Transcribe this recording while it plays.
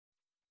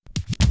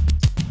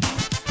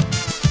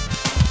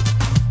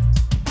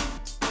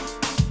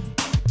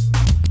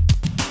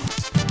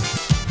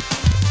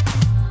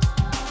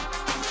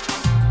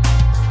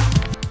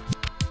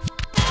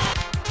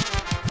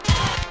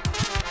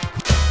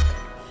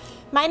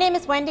My name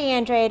is Wendy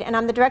Andrade, and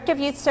I'm the Director of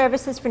Youth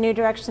Services for New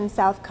Directions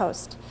South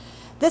Coast.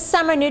 This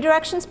summer, New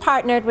Directions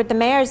partnered with the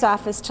Mayor's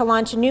Office to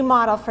launch a new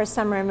model for a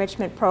summer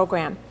enrichment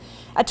program.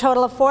 A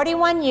total of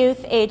 41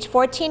 youth aged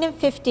 14 and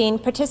 15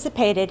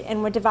 participated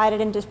and were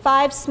divided into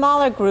 5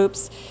 smaller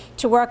groups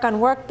to work on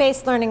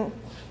work-based learning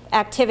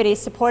activities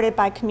supported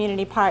by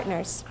community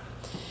partners.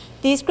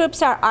 These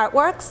groups are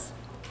Artworks,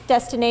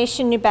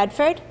 Destination New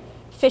Bedford,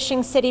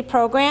 Fishing City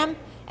Program,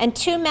 and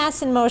 2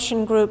 Mass in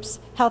Motion groups,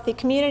 Healthy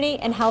Community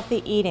and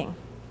Healthy Eating.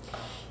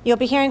 You'll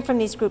be hearing from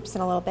these groups in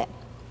a little bit.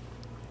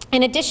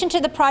 In addition to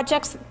the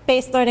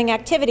project-based learning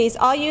activities,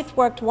 all youth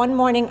worked 1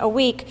 morning a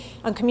week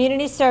on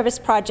community service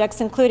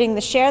projects, including the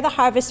Share the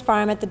Harvest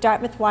Farm at the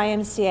Dartmouth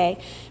YMCA,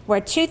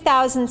 where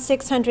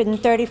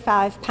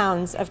 2,635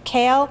 pounds of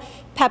kale,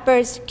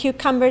 peppers,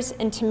 cucumbers,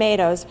 and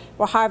tomatoes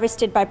were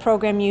harvested by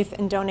program youth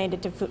and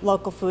donated to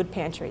local food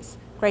pantries.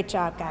 Great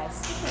job,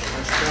 guys.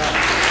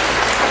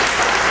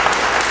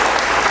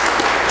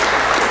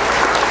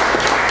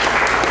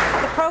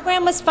 The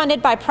program was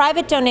funded by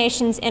private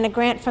donations and a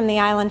grant from the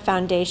Island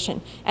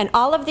Foundation, and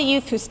all of the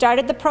youth who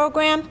started the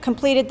program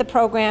completed the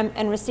program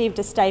and received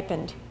a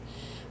stipend.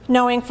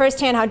 Knowing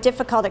firsthand how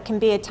difficult it can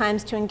be at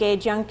times to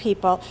engage young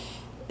people,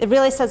 it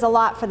really says a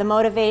lot for the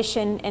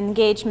motivation and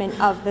engagement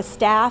of the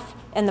staff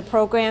and the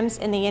programs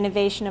and the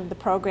innovation of the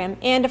program,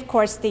 and of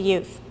course the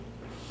youth.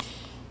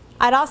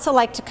 I'd also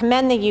like to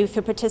commend the youth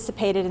who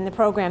participated in the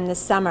program this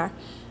summer.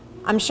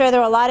 I'm sure there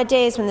were a lot of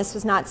days when this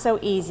was not so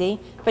easy,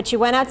 but you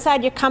went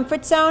outside your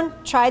comfort zone,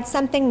 tried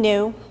something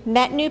new,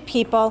 met new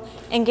people,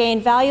 and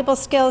gained valuable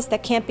skills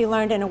that can't be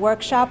learned in a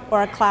workshop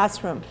or a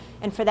classroom.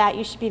 And for that,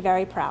 you should be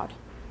very proud.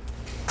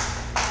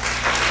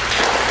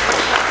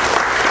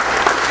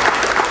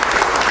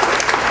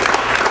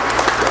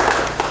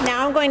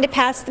 Now I'm going to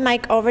pass the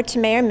mic over to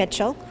Mayor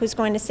Mitchell, who's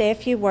going to say a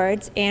few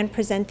words and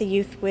present the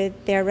youth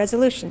with their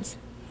resolutions.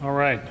 All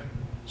right.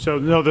 So,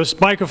 no, this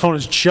microphone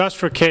is just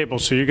for cable,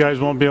 so you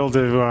guys won't be able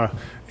to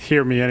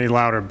hear me any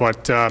louder.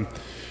 But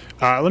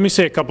let me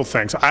say a couple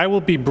things. I will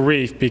be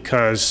brief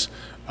because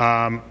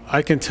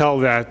I can tell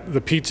that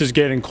the pizza's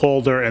getting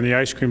colder and the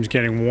ice cream's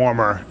getting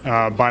warmer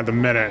by the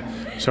minute.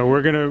 So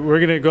we're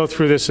gonna go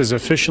through this as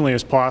efficiently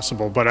as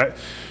possible. But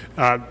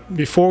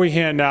before we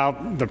hand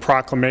out the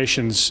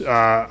proclamations,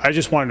 I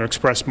just wanted to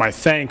express my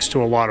thanks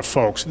to a lot of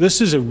folks.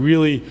 This is a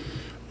really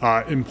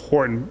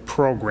important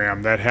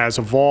program that has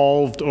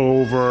evolved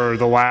over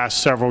the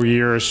last several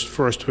years,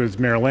 first with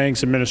Mayor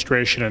Lang's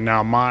administration and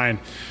now mine.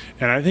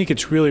 And I think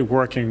it's really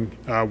working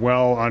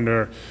well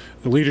under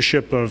the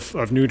leadership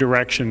of New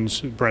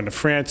Directions, Brenda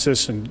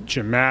Francis and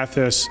Jim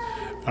Mathis,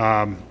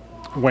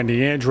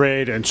 Wendy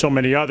Andrade, and so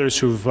many others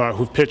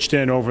who've pitched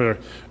in over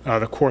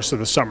the course of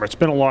the summer. It's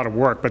been a lot of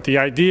work, but the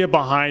idea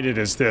behind it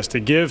is this: to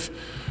give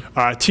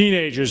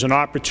teenagers an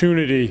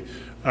opportunity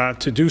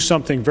to do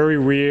something very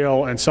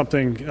real and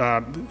something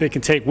they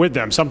can take with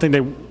them, something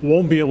they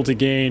won't be able to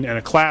gain in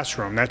a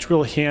classroom. That's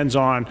real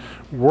hands-on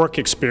work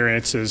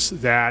experiences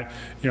that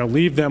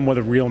leave them with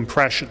a real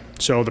impression.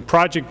 So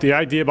the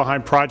idea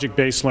behind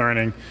project-based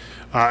learning,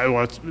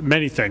 well, it's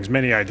many things,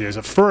 many ideas.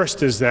 The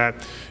first is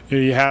that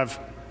you have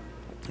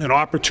an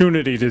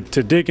opportunity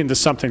to dig into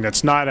something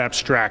that's not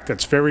abstract,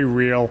 that's very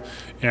real,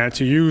 and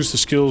to use the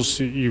skills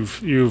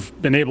you've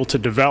been able to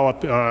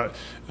develop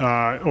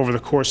over the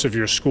course of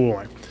your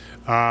schooling.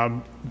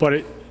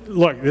 But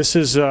look, this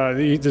is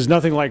there's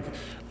nothing like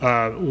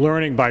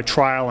learning by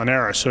trial and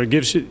error. So it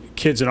gives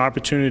kids an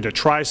opportunity to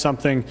try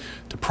something,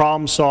 to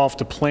problem solve,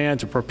 to plan,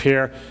 to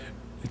prepare,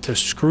 to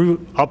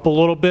screw up a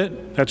little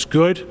bit. That's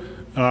good,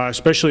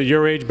 especially at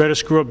your age. Better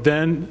screw up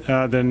then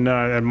than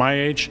at my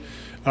age.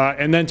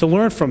 And then to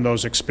learn from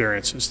those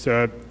experiences,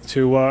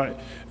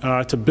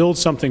 to build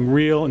something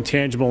real and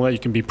tangible that you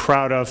can be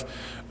proud of,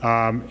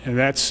 and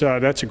that's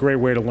a great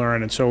way to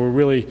learn. And so we're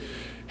really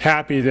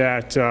happy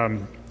that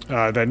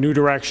that New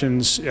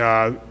Directions,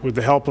 with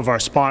the help of our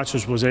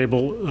sponsors,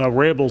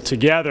 were able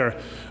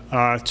together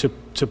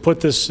to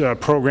put this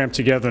program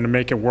together and to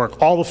make it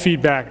work. All the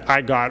feedback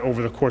I got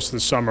over the course of the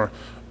summer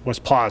was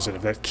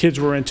positive, that kids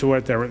were into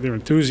it, they're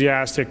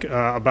enthusiastic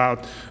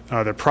about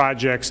their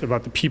projects,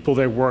 about the people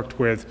they worked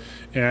with.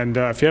 And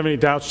if you have any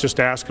doubts, just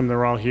ask them.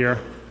 They're all here.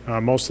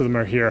 Most of them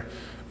are here.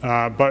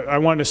 But I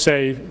wanted to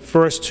say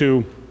first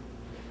to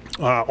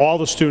all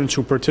the students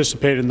who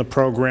participated in the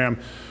program,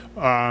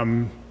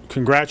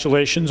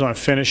 congratulations on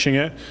finishing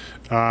it.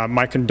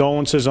 My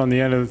condolences on the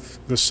end of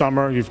the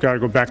summer. You've got to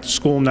go back to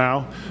school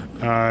now.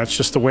 It's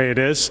just the way it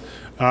is.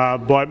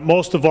 But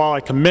most of all, I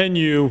commend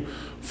you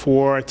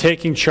for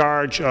taking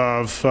charge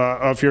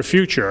of your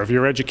future, of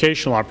your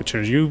educational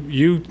opportunities.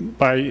 You,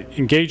 by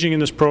engaging in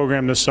this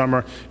program this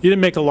summer, you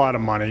didn't make a lot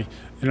of money.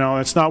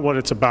 That's not what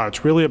it's about.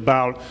 It's really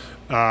about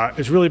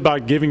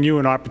giving you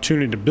an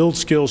opportunity to build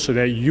skills so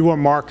that you are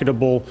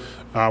marketable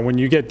when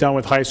you get done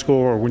with high school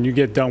or when you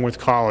get done with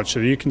college, so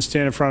that you can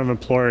stand in front of an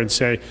employer and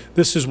say,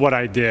 this is what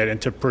I did,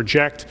 and to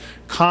project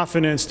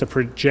confidence, to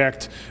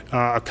project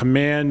a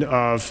command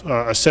of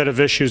a set of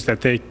issues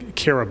that they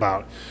care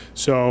about.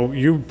 So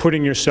you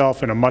putting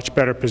yourself in a much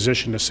better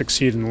position to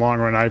succeed in the long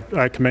run.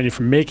 I commend you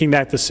for making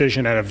that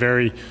decision at a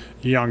very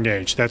young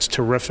age. That's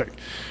terrific.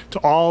 To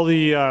all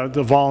the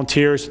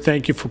volunteers,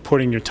 thank you for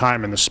putting your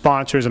time in. The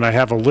sponsors, and I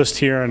have a list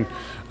here, and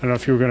I don't know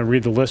if you were going to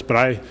read the list, but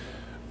I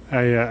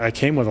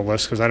came with a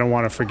list because I don't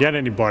want to forget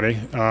anybody.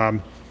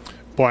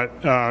 But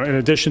in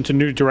addition to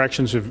New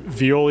Directions of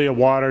Veolia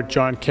Water,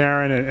 John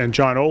Karen and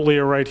John Oatley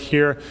are right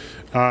here.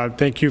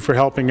 Thank you for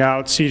helping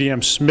out.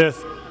 CDM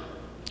Smith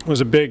was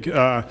a big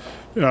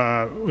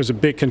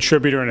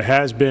contributor, and it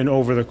has been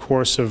over the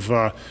course of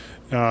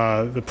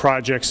the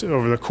projects,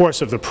 over the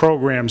course of the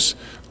program's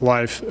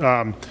life.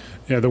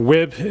 The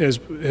WIB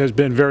has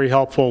been very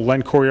helpful.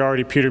 Len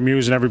Coriarty, Peter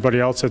Muse, and everybody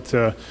else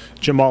at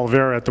Jim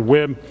Oliveira at the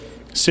WIB.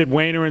 Sid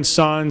Wainer and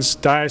Sons,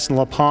 Dias and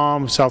La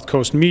Palme, South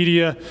Coast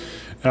Media,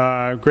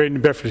 Great New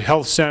Bedford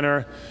Health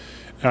Center,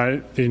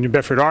 the New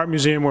Bedford Art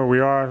Museum, where we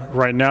are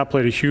right now,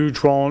 played a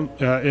huge role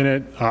in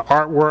it.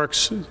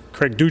 Artworks,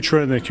 Craig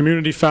Dutra and the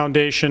Community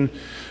Foundation,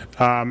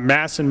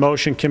 Mass in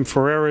Motion, Kim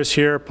Ferreira is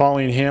here.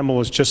 Pauline Hamill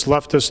has just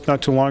left us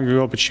not too long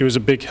ago, but she was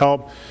a big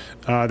help.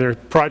 Their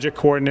project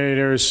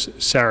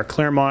coordinators, Sarah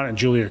Claremont and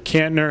Julia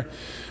Kantner,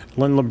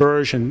 Lynn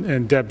LaBerge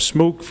and Deb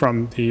Smook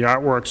from the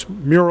Artworks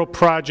Mural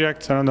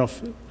Project. I don't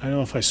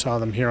know if I saw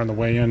them here on the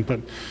way in, but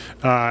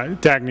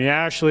Dagny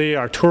Ashley,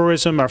 our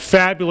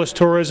fabulous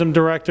tourism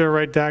director,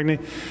 right, Dagny?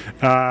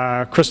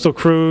 Crystal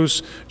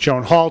Cruz,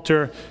 Joan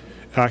Halter,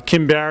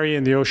 Kim Barry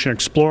in the Ocean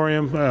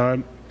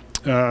Explorium,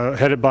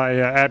 headed by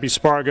Abby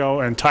Spargo,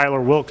 and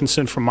Tyler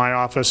Wilkinson from my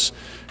office,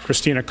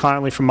 Christina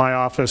Conley from my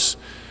office.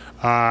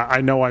 I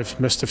know I've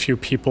missed a few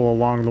people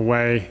along the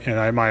way,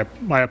 and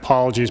my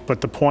apologies, but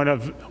the point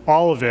of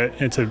all of it,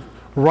 and to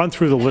run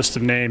through the list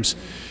of names,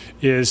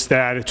 is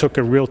that it took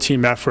a real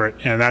team effort,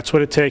 and that's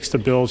what it takes to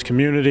build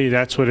community.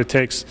 That's what it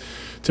takes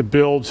to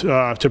build,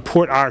 to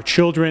put our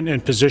children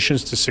in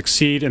positions to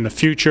succeed in the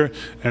future,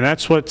 and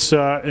that's what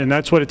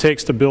it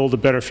takes to build a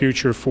better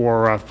future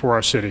for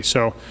our city.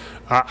 So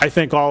I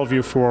thank all of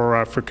you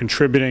for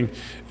contributing.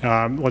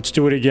 Let's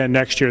do it again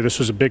next year. This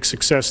was a big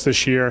success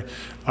this year.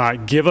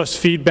 Give us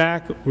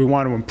feedback. We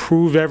want to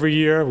improve every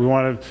year. We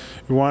want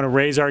to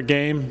raise our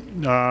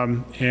game,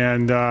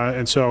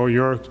 and so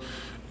your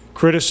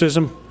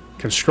criticism,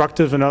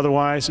 constructive and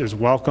otherwise, is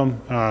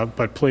welcome.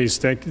 But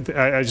please, I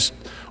just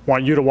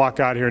want you to walk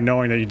out here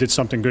knowing that you did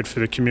something good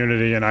for the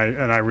community, and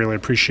I really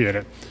appreciate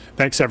it.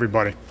 Thanks,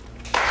 everybody.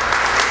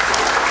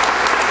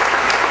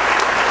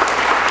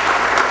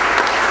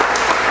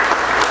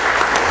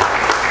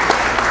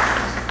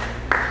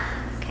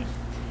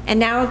 And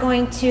now we're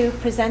going to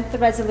present the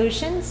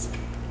resolutions.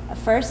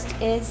 First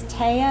is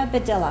Taya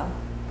Badillo.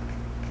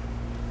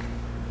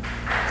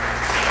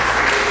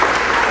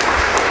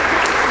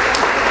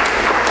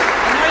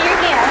 I know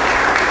you're here.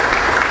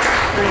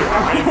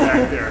 Right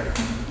back there.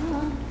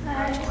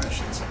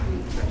 Congratulations.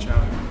 Good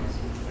job.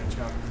 Good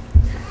job.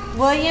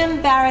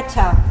 William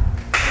Barreto.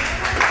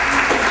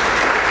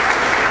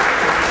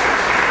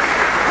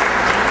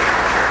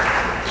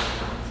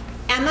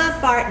 Emma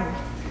Barton.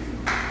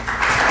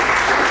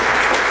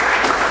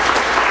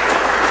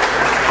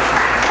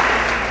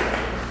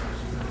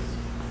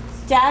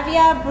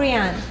 Davia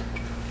Brian.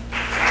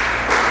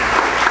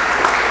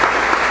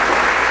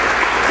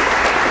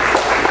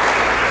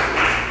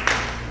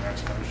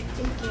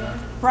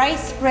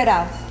 Bryce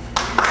Brito.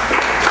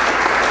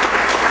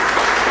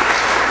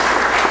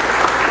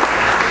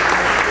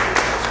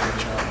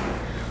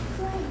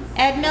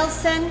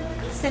 Edmilson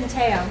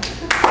Centeo.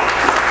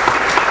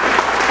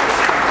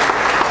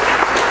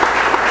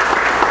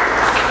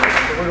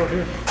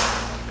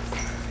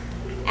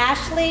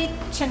 Ashley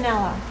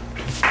Chanella.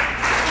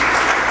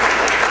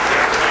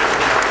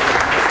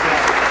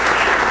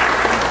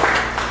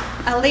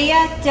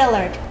 Aaliyah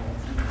Dillard.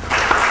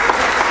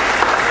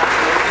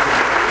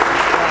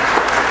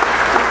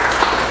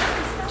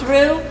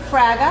 Drew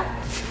Fraga.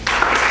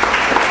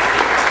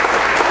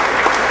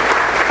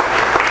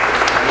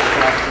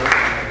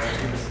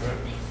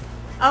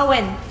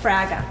 Owen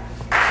Fraga.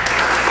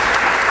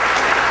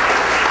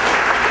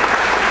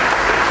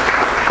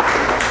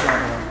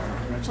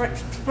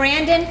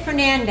 Brandon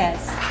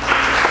Fernandez.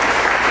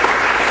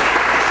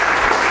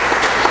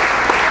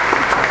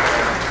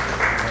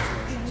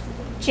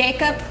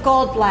 Jacob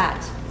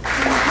Goldblatt.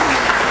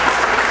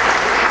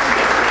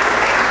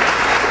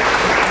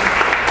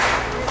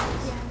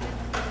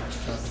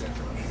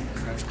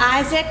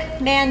 Isaac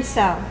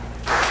Manso.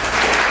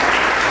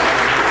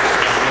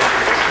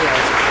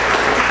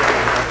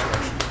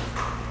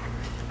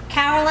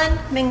 Carolyn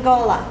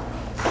Mingola.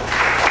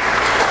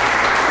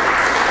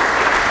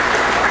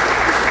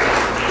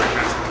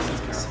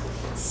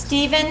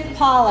 Stephen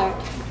Pollard.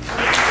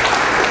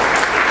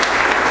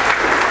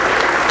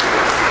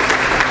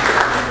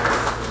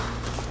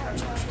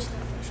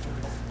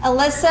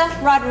 Alyssa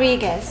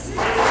Rodriguez.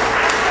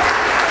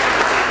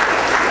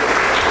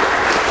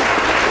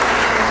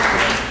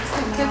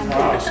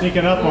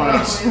 sneaking up on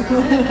us.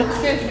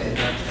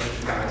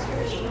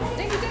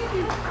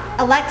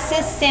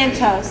 Alexis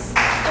Santos.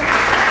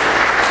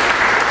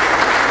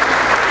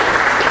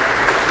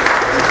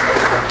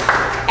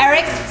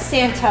 Eric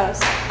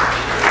Santos.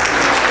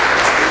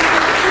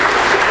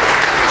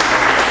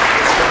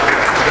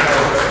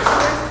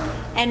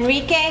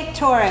 Enrique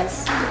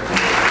Torres.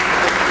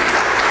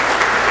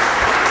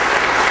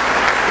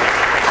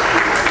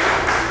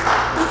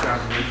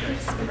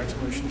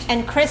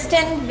 And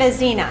Kristen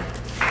Vezina.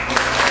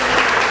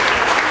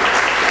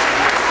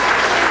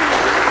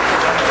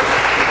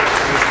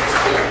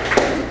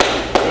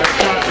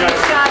 Good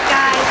job,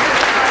 guys.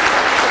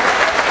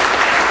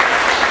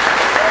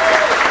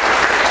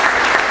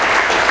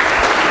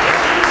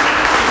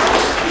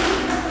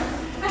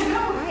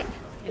 All right.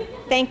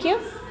 Thank you.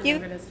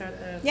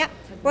 Yeah,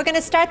 we're going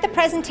to start the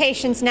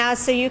presentations now,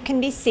 so you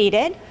can be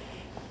seated.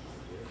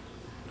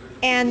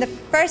 And the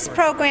first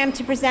program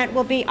to present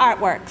will be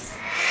Artworks.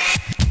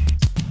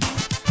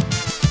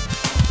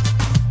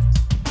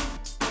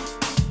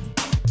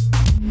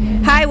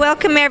 Hi,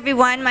 welcome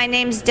everyone. My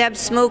name's Deb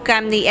Smook.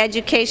 I'm the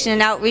Education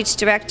and Outreach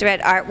Director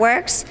at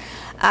Artworks.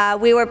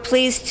 We were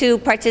pleased to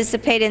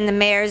participate in the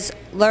Mayor's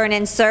Learn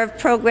and Serve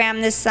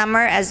program this summer.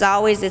 As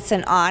always, it's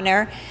an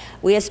honor.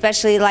 We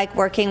especially like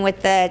working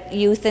with the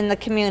youth in the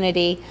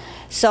community.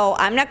 So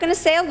I'm not going to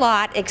say a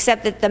lot,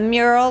 except that the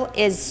mural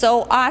is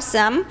so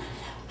awesome.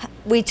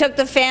 We took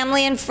the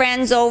family and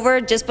friends over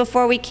just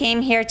before we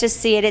came here to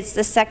see it. It's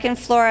the second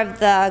floor of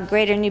the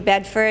Greater New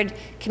Bedford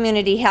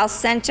Community Health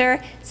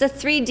Center. It's a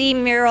 3D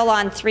mural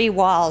on 3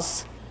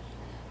 walls.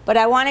 But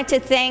I wanted to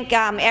thank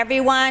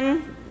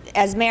everyone,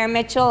 as Mayor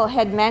Mitchell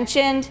had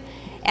mentioned,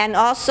 and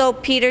also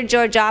Peter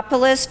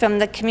Georgopoulos from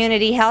the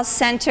Community Health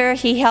Center.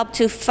 He helped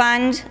to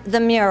fund the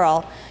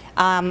mural,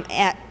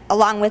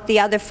 along with the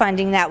other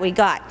funding that we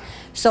got.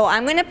 So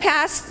I'm going to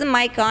pass the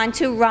mic on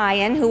to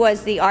Ryan, who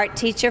was the art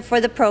teacher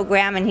for the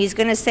program, and he's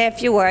going to say a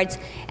few words,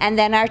 and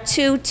then our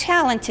 2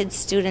 talented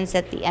students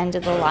at the end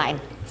of the line.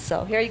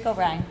 So here you go,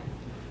 Ryan.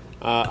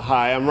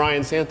 Hi, I'm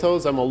Ryan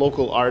Santos. I'm a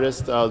local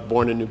artist. I was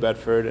born in New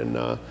Bedford, and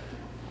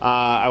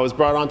I was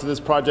brought onto this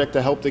project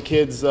to help the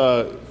kids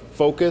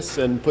focus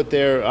and put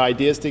their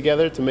ideas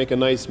together to make a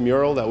nice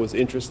mural that was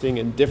interesting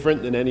and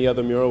different than any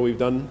other mural we've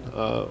done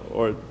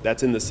or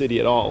that's in the city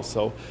at all.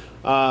 So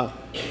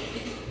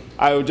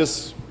I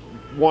just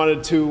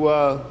wanted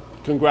to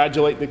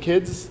congratulate the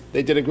kids.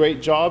 They did a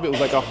great job. It was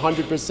like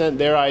 100%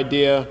 their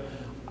idea.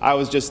 I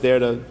was just there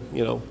to,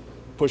 you know,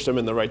 push them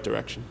in the right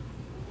direction.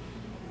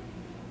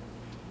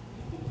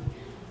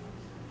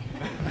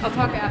 I'll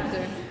talk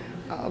after.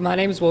 My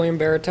name is William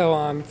Barreto.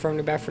 I'm from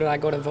New Bedford and I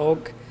go to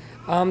Vogue.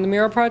 The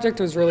mural project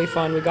was really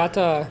fun. We got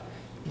to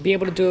be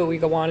able to do what we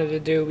wanted to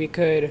do. We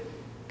could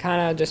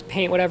kind of just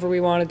paint whatever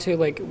we wanted to.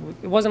 Like,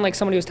 it wasn't like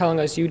somebody was telling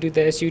us, you do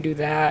this, you do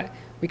that.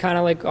 We kind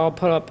of like all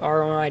put up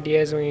our own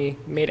ideas and we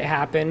made it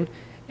happen.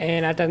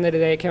 And at the end of the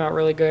day, it came out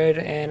really good.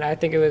 And I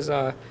think it was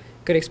a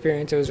good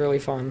experience. It was really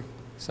fun.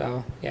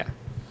 So, yeah.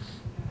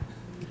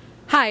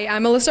 Hi,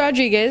 I'm Melissa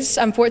Rodriguez.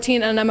 I'm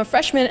 14 and I'm a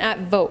freshman at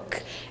Vogue.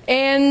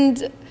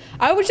 And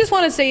I would just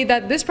want to say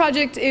that this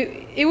project,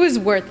 it was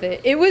worth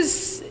it. It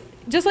was,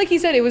 just like he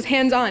said, it was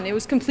hands-on. It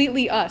was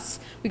completely us.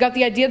 We got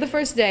the idea the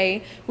first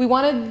day. We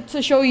wanted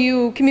to show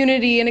you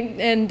community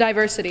and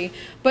diversity.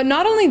 But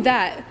not only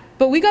that,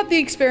 but we got the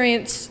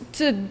experience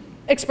to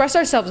express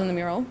ourselves in the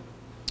mural.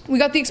 We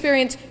got the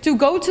experience to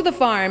go to the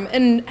farm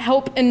and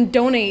help and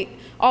donate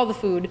all the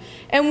food.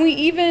 And we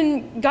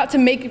even got to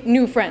make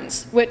new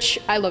friends, which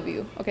I love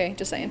you, okay,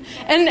 just saying.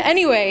 And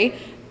anyway,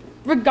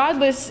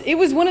 regardless, it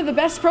was one of the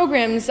best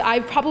programs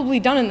I've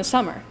probably done in the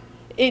summer.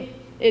 It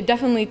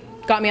definitely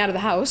got me out of the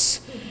house.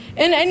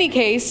 In any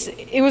case,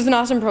 it was an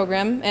awesome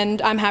program,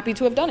 and I'm happy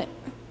to have done it.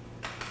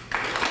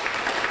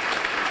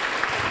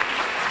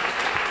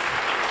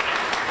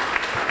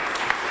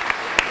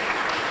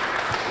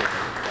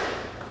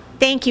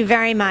 Thank you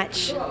very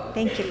much.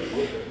 Thank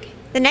you.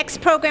 The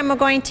next program we're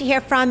going to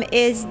hear from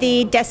is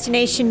the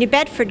Destination New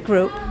Bedford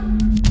group.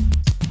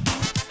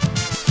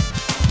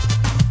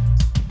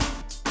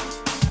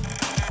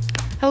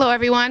 Hello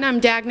everyone,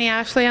 I'm Dagny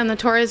Ashley. I'm the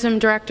tourism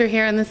director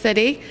here in the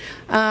city.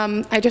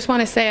 I just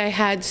want to say I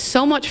had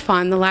so much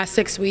fun the last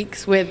 6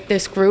 weeks with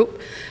this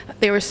group.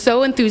 They were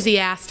so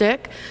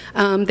enthusiastic.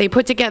 They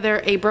put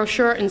together a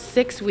brochure in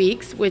 6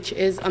 weeks, which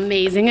is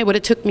amazing. It would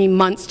have took me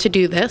months to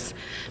do this.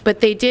 But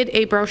they did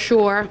a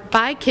brochure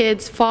by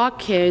kids, for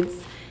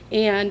kids,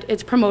 and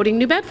it's promoting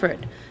New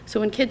Bedford.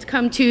 So when kids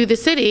come to the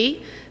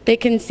city, they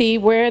can see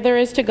where there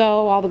is to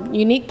go, all the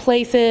unique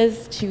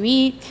places to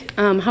eat,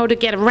 how to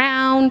get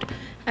around.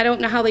 I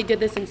don't know how they did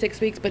this in 6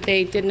 weeks, but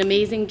they did an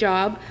amazing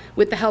job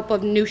with the help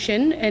of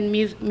Nushin and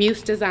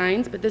Muse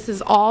Designs, but this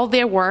is all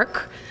their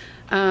work.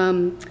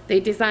 They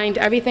designed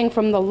everything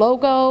from the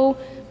logo,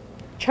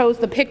 chose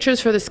the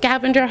pictures for the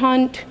scavenger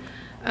hunt,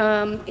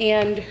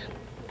 and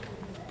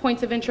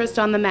points of interest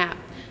on the map.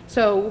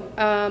 So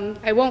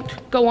I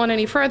won't go on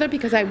any further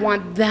because I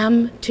want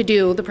them to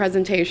do the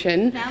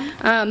presentation.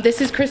 This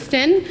is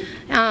Kristen,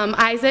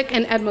 Isaac,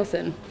 and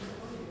Edmilson.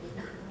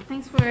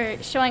 Thanks for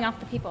showing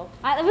off the people.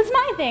 It was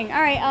my thing. All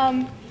right,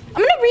 I'm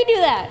gonna redo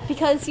that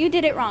because you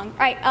did it wrong. All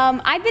right,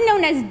 I've been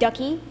known as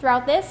Ducky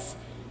throughout this.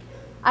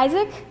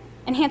 Isaac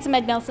and Handsome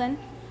Ed Nelson.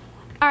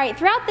 All right,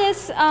 throughout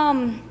this,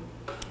 all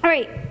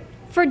right,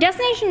 for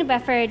Destination New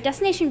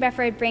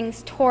Bedford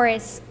brings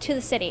tourists to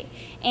the city.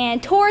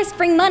 And tourists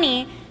bring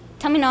money.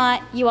 Tell me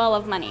not, you all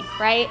love money,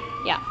 right?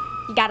 Yeah,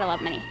 you gotta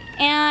love money.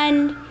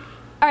 And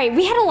all right,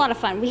 we had a lot of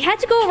fun. We had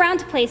to go around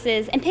to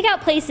places and pick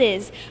out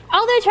places.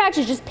 All the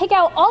attractions, just pick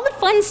out all the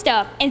fun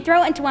stuff and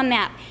throw it into one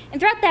map. And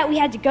throughout that, we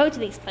had to go to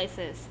these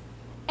places.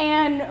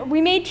 And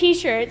we made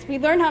t-shirts. We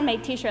learned how to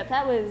make t-shirts.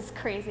 That was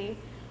crazy.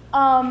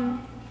 All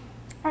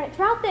right,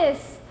 throughout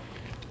this,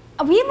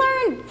 we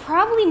learned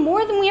probably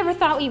more than we ever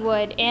thought we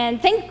would. And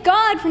thank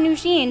God for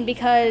Nusheen,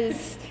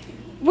 because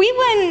we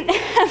wouldn't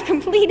have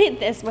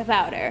completed this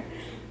without her.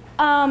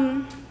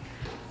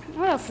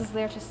 What else is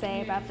there to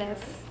say about this?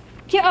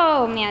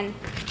 Oh man,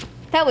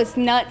 that was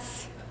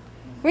nuts.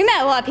 We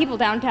met a lot of people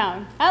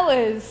downtown. That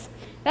was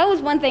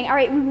one thing. All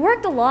right, we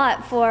worked a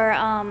lot for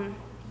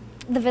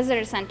the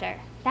visitor center.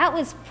 That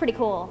was pretty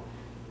cool.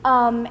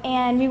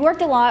 And we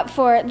worked a lot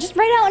for just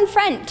right out in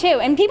front too.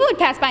 And people would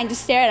pass by and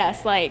just stare at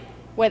us like,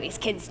 what are these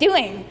kids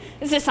doing?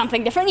 Is this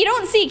something different? You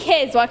don't see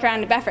kids walk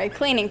around New Bedford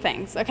cleaning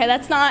things, okay?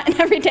 That's not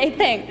an everyday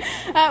thing.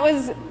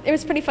 It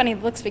was pretty funny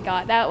the looks we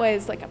got. That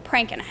was like a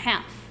prank and a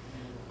half.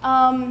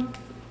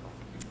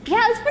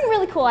 Yeah, it's been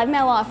really cool. I've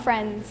met a lot of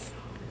friends.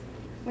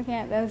 Looking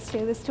at those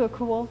two are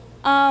cool.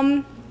 Do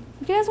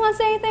you guys want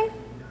to say anything?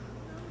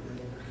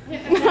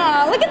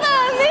 Oh, look at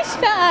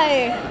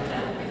that,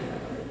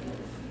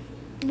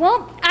 Mishtai.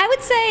 Well, I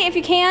would say if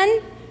you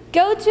can,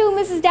 go to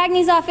Mrs.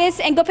 Dagny's office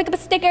and go pick up a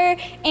sticker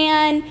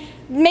and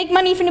make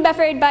money for New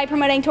Bedford by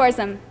promoting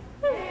tourism.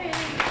 All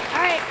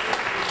right.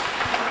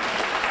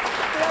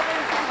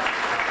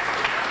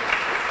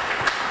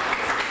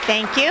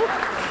 Thank you.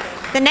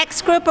 The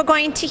next group we're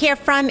going to hear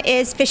from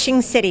is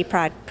Fishing City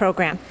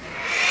program.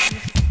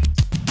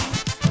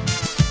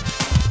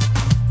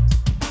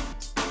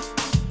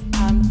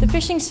 The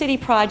Fishing City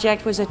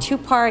project was a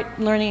two-part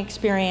learning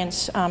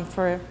experience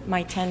for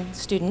my 10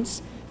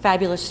 students,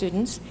 fabulous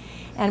students.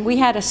 And we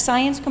had a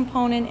science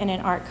component and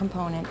an art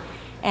component.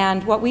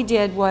 And what we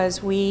did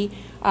was we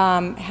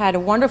had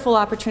a wonderful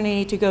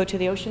opportunity to go to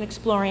the Ocean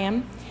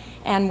Explorium,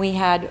 and we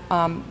had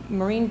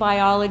marine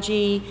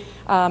biology,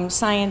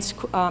 science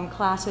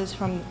classes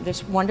from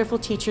this wonderful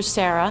teacher,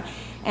 Sarah.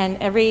 And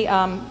every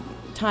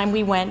time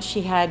we went,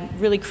 she had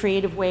really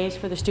creative ways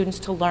for the students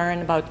to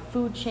learn about the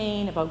food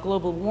chain, about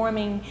global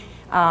warming.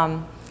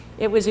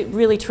 It was a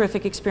really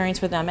terrific experience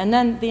for them. And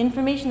then the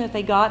information that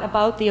they got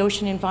about the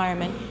ocean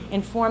environment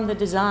informed the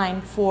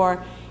design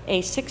for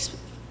a 6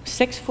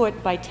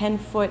 foot by 10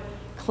 foot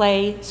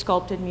clay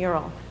sculpted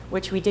mural,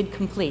 which we did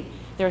complete.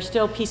 There are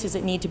still pieces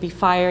that need to be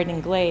fired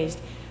and glazed.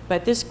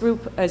 But this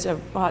group,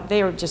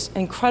 they are just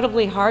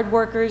incredibly hard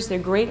workers. They're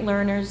great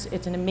learners.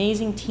 It's an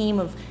amazing team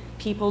of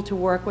people to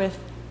work with.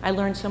 I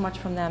learned so much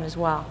from them as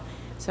well.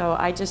 So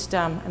I just,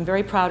 I'm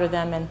very proud of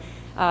them.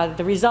 And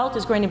the result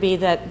is going to be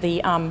that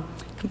the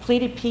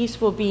completed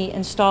piece will be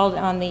installed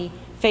on the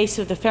face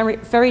of the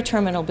ferry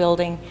terminal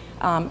building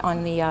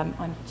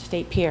on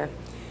State Pier.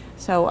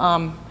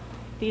 So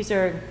these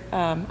are,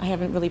 I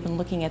haven't really been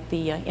looking at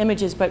the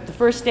images, but the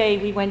first day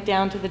we went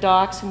down to the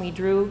docks and we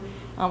drew,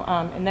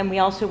 and then we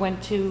also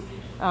went to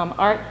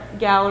art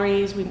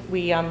galleries.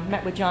 We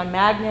met with John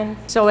Magnan.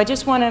 So I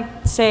just want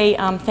to say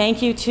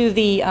thank you to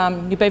the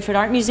New Bedford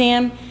Art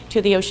Museum,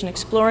 to the Ocean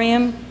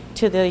Explorium,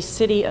 to the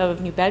City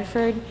of New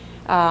Bedford.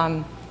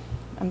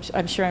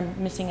 I'm sure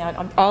I'm missing out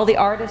on all the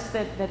artists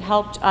that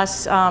helped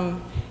us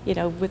you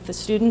know, with the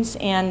students,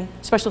 and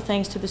special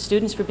thanks to the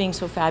students for being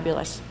so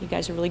fabulous. You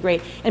guys are really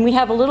great. And we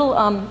have a little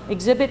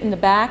exhibit in the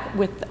back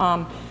with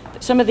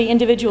some of the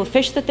individual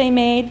fish that they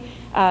made,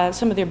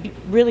 some of their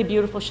really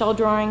beautiful shell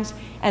drawings,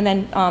 and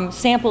then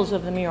samples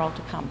of the mural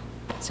to come.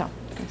 So,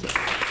 thank you.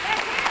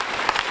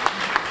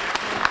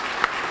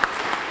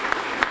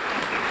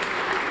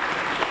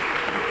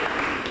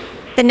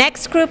 The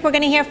next group we're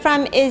going to hear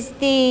from is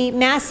the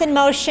Mass in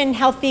Motion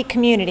Healthy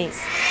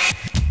Communities.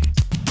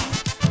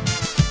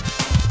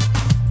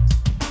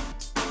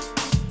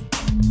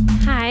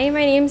 Hi,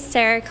 my name is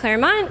Sarah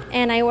Claremont,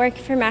 and I work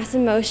for Mass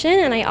in Motion,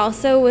 and I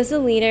also was a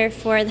leader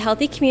for the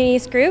Healthy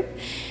Communities group.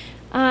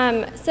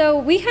 So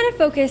we kind of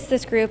focus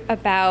this group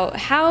about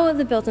how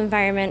the built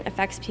environment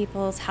affects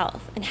people's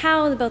health and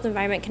how the built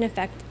environment can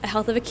affect the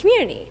health of a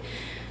community.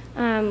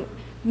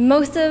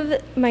 Most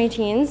of my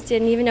teens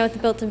didn't even know what the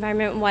built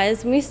environment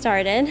was when we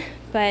started,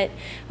 but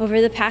over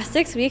the past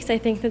 6 weeks, I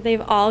think that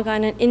they've all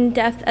gotten an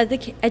in-depth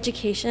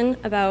education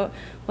about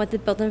what the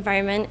built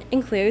environment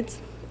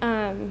includes.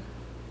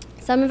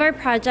 Some of our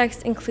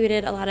projects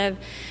included a lot of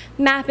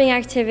mapping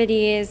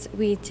activities.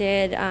 We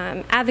did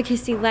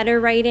advocacy letter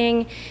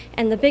writing,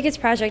 and the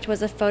biggest project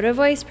was a photo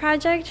voice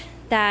project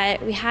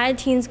that we had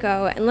teens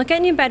go and look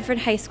at New Bedford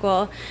High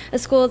School, a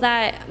school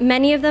that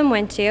many of them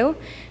went to,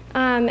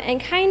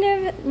 and kind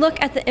of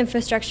look at the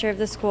infrastructure of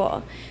the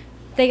school.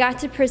 They got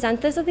to present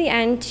this at the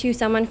end to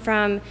someone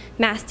from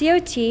Mass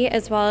DOT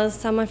as well as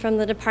someone from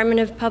the Department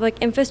of Public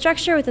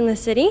Infrastructure within the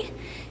city.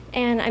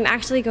 And I'm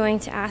actually going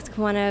to ask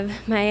one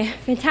of my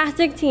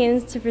fantastic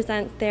teams to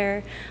present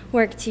their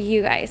work to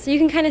you guys. So you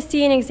can kind of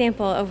see an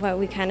example of what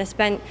we kind of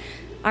spent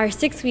our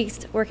 6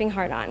 weeks working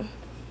hard on.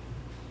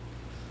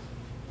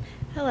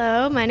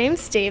 Hello, my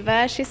name's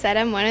Deva. She said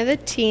I'm one of the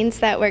teens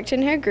that worked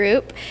in her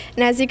group.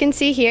 And as you can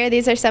see here,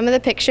 these are some of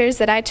the pictures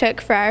that I took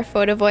for our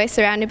photo voice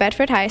around New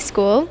Bedford High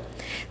School.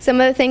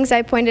 Some of the things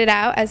I pointed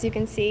out, as you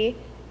can see,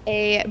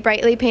 a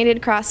brightly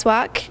painted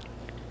crosswalk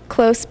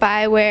close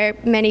by where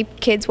many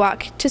kids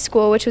walk to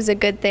school, which was a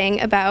good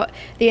thing about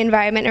the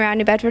environment around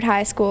New Bedford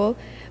High School.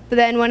 But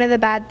then one of the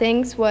bad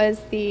things was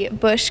the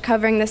bush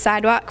covering the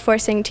sidewalk,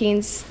 forcing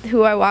teens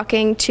who are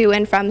walking to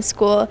and from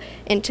school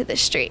into the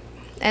street.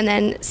 And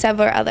then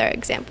several other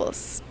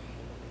examples.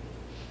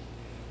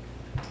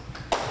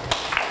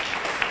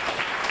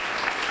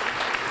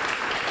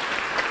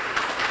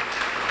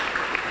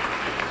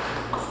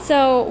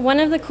 So one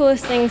of the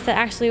coolest things that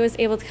actually was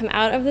able to come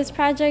out of this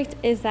project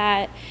is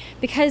that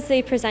because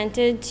they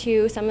presented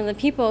to some of the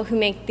people who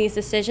make these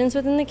decisions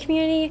within the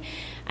community,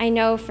 I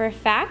know for a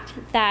fact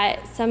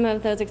that some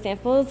of those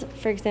examples,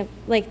 for example,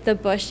 like the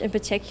bush in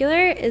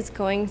particular, is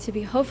going to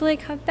be hopefully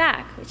cut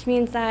back, which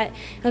means that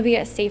it'll be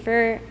a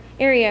safer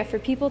area for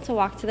people to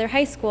walk to their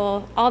high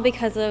school, all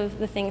because of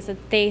the things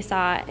that they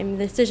saw and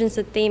the decisions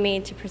that they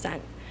made to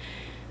present.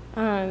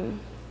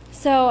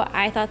 So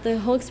I thought the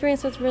whole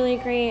experience was really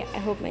great. I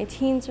hope my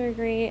teens were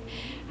great.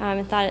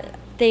 I thought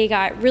they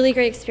got really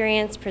great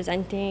experience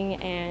presenting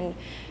and,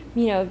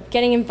 you know,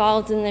 getting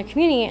involved in their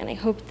community, and I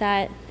hope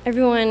that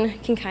everyone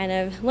can kind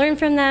of learn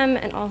from them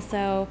and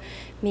also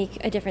make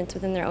a difference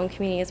within their own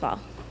community as well.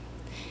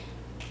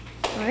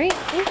 All right,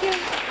 thank you.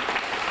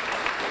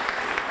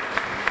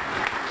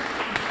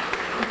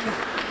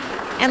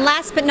 And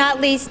last but not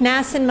least,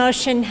 Mass in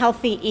Motion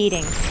Healthy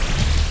Eating.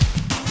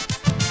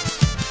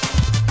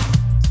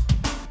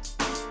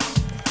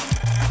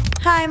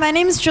 Hi, my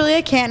name is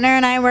Julia Kantner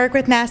and I work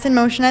with Mass in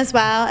Motion as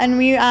well. And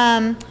we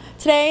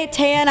today,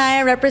 Taya and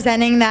I are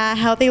representing the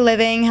Healthy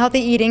Living,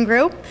 Healthy Eating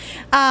group.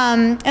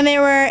 And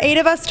there were 8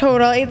 of us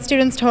total, 8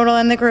 students total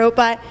in the group,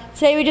 but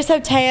today we just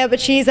have Taya, but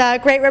she's a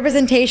great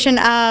representation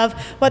of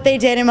what they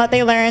did and what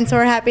they learned, so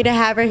we're happy to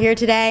have her here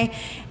today.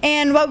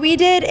 And what we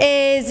did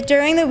is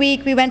during the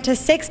week we went to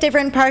 6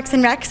 different parks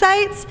and rec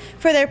sites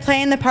for their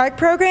Play in the Park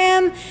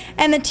program,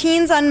 and the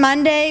teens on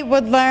Monday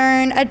would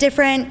learn a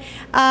different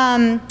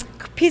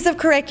piece of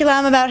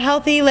curriculum about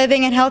healthy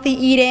living and healthy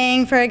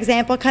eating, for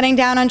example, cutting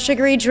down on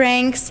sugary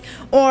drinks,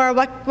 or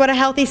what a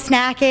healthy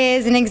snack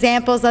is, and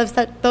examples of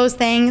those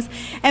things.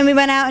 And we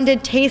went out and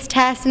did taste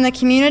tests in the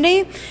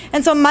community.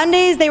 And so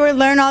Mondays they would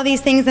learn all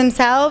these things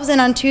themselves,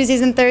 and on Tuesdays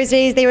and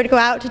Thursdays they would go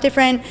out to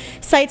different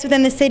sites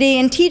within the city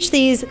and teach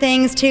these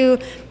things to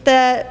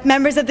the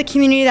members of the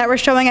community that were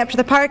showing up to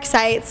the park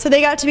sites. So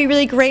they got to be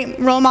really great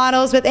role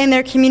models within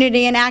their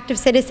community and active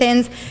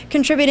citizens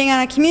contributing on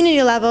a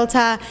community level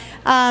to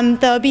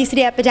the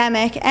obesity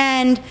epidemic.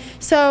 And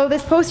so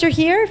this poster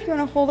here, if you want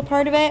to hold a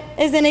part of it,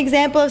 is an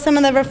example of some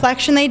of the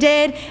reflection they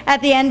did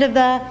at the end of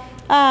the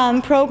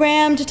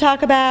program to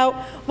talk about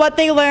what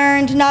they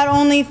learned, not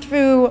only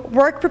through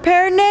work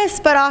preparedness,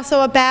 but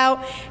also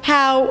about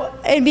how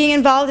being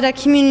involved at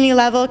a community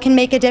level can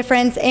make a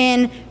difference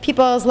in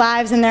people's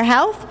lives and their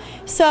health.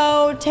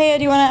 So Taya,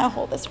 do you want to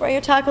hold this for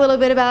you? Talk a little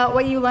bit about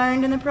what you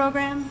learned in the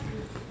program.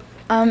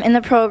 In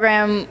the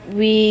program,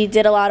 we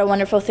did a lot of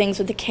wonderful things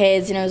with the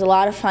kids, and it was a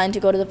lot of fun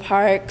to go to the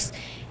parks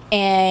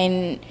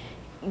and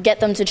get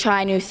them to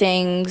try new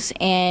things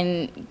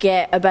and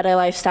get a better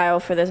lifestyle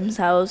for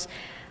themselves.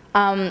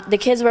 The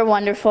kids were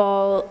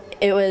wonderful.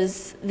 It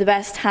was the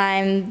best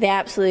time. They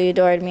absolutely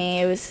adored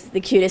me. It was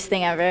the cutest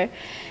thing ever.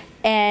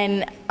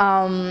 And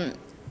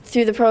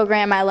through the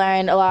program, I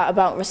learned a lot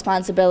about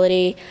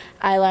responsibility.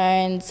 I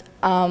learned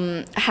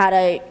how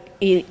to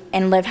eat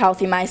and live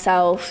healthy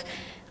myself.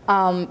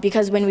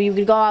 Because when we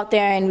would go out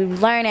there and we would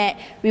learn it,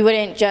 we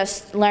wouldn't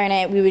just learn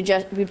it,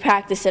 we'd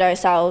practice it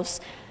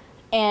ourselves.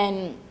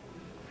 And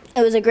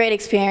it was a great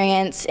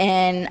experience,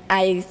 and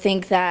I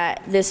think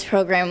that this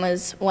program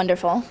was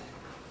wonderful.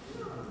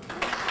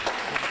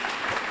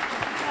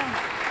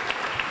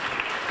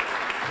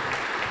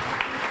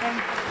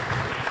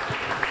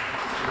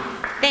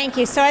 Thank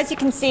you. So as you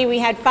can see, we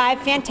had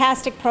 5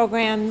 fantastic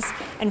programs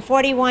and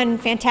 41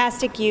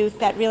 fantastic youth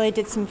that really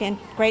did some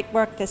great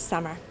work this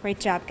summer.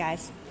 Great job,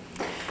 guys.